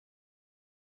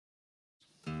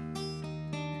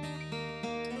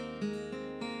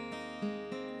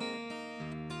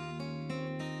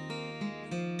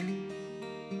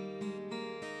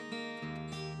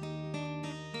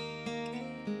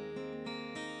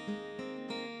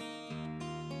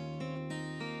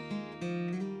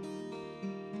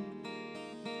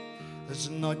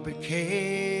There's naught but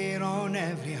care on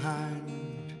every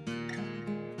hand,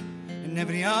 and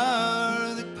every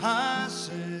hour that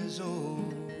passes, oh,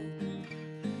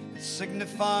 it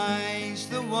signifies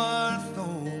the worth,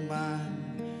 oh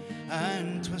man,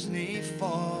 and 'twas nae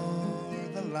for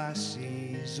the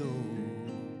lassies, oh.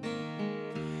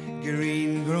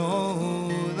 Green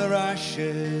grow the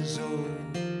rashes, oh,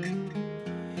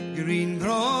 green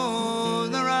grow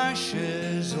the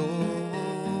rashes, oh.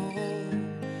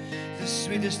 The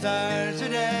sweetest hours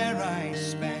that e'er I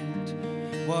spent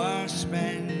were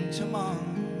spent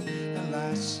among the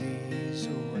lassies,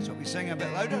 oh. That's what we sing a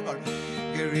bit louder.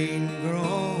 Green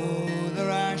grow the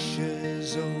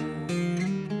rashes, oh,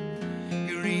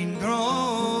 green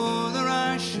grow the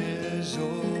rashes,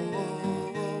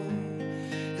 oh.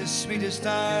 The sweetest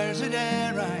hours that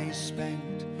e'er I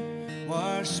spent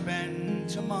were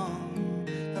spent among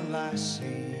the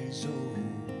lassies, oh.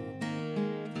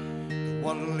 The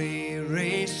worldly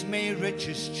race may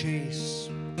riches chase,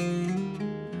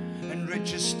 and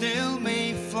riches still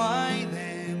may fly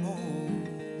them, oh.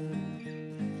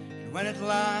 And when at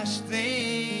last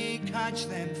they catch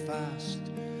them fast,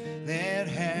 their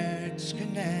hearts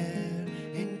can ne'er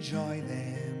enjoy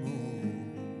them,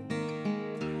 oh.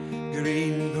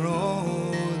 Green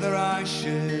grow the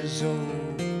rashes, oh,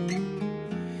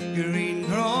 green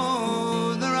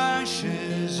grow the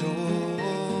rashes, oh.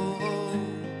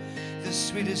 The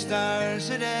sweetest hours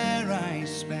that e'er I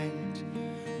spent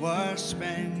were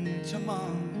spent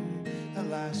among the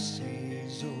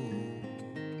lassies, oh.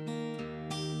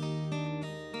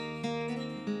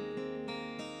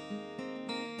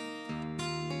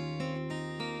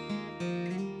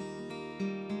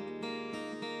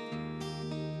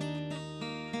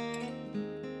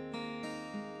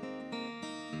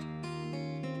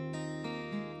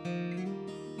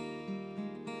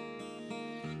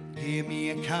 Give me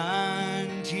a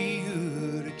canty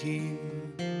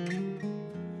hurricane,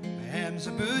 my arms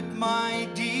about my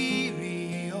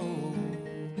dearie, oh.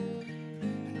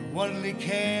 And worldly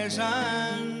cares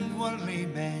and worldly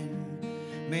men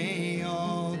may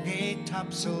all gae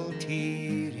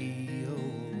topsy-turvy, oh.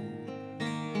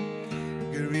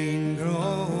 Green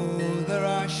grow the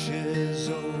rashes,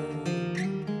 oh,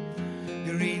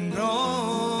 green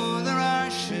grow the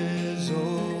rashes,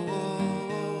 oh.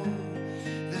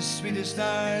 The sweetest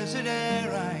hours that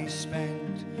e'er I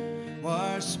spent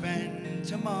were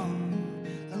spent among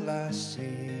the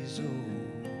lassies, oh.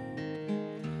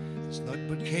 There's naught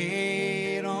but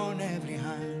care on every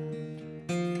hand,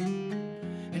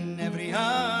 and every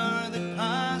hour that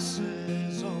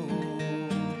passes, oh,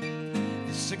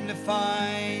 it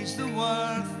signifies the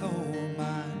worth, oh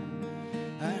man,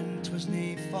 and 'twas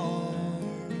nae for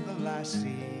the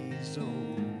lassies, oh.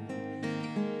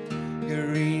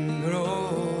 Green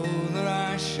grow the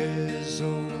rashes,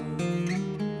 oh,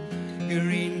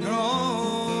 green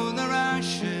grow the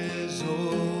rashes,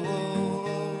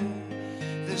 oh.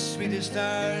 The sweetest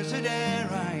hours that e'er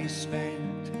I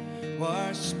spent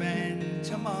were spent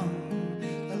among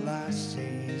the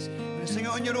lassies. I'm gonna sing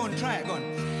it on your own, try it, go on.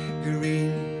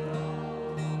 Green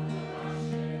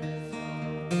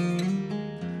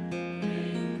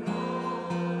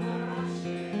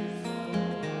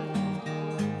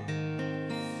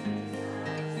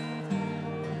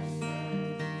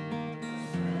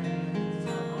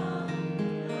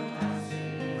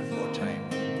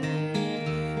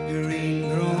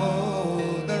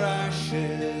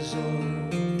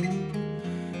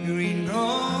green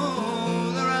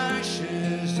grow the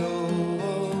rashes,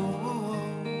 oh.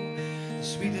 The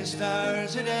sweetest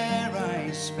hours that e'er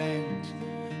I spent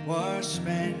were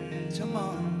spent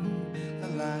among the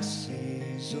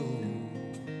lassies, oh.